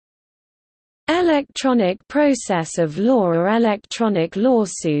Electronic process of law or electronic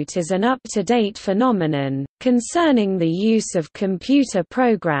lawsuit is an up-to-date phenomenon, concerning the use of computer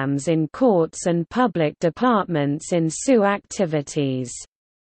programs in courts and public departments in sue activities.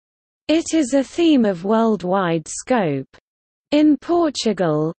 It is a theme of worldwide scope. In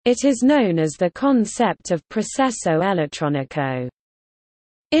Portugal, it is known as the concept of processo eletrónico.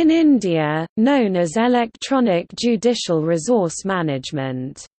 In India, known as electronic judicial resource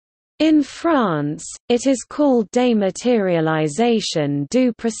management. In France, it is called dématérialisation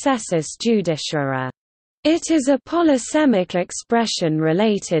du processus judiciaire. It is a polysemic expression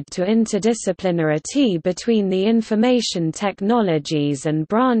related to interdisciplinarity between the information technologies and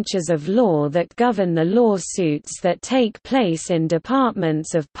branches of law that govern the lawsuits that take place in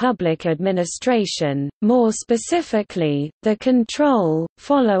departments of public administration, more specifically, the control,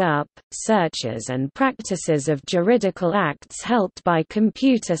 follow-up, searches and practices of juridical acts helped by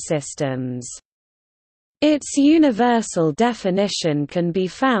computer systems. Its universal definition can be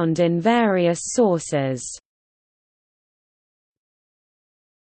found in various sources.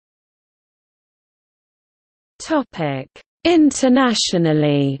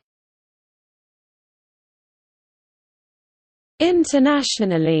 Internationally.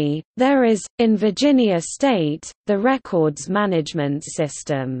 Internationally, there is, in Virginia state, the Records Management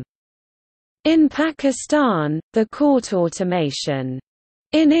System. In Pakistan, the Court Automation.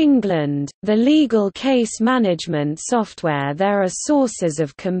 In England, the legal case management software. There are sources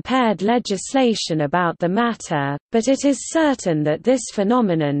of compared legislation about the matter, but it is certain that this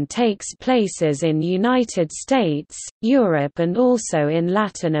phenomenon takes places in United States, Europe and also in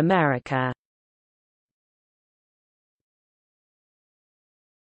Latin America.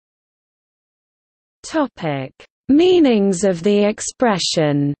 Meanings of the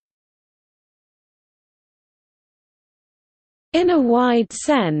expression. In a wide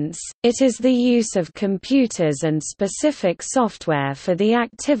sense, it is the use of computers and specific software for the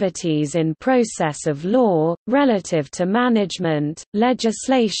activities in process of law, relative to management,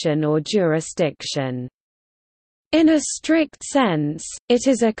 legislation or jurisdiction. In a strict sense, it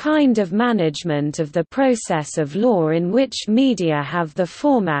is a kind of management of the process of law in which media have the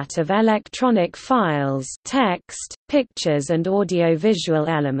format of electronic files, text, pictures and audiovisual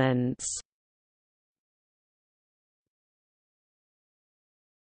elements.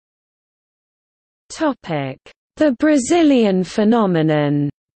 The Brazilian phenomenon.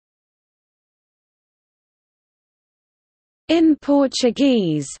 In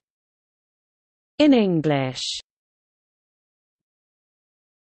Portuguese. In English.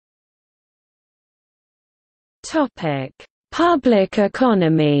 Public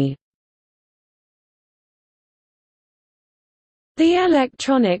economy. The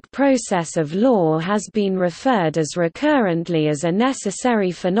electronic process of law has been referred as recurrently as a necessary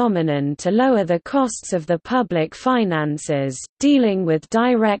phenomenon to lower the costs of the public finances, dealing with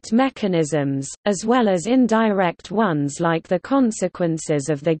direct mechanisms, as well as indirect ones like the consequences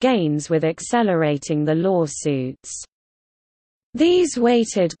of the gains with accelerating the lawsuits. These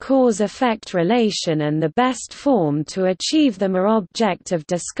weighted cause-effect relation and the best form to achieve them are object of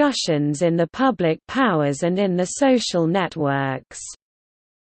discussions in the public powers and in the social networks.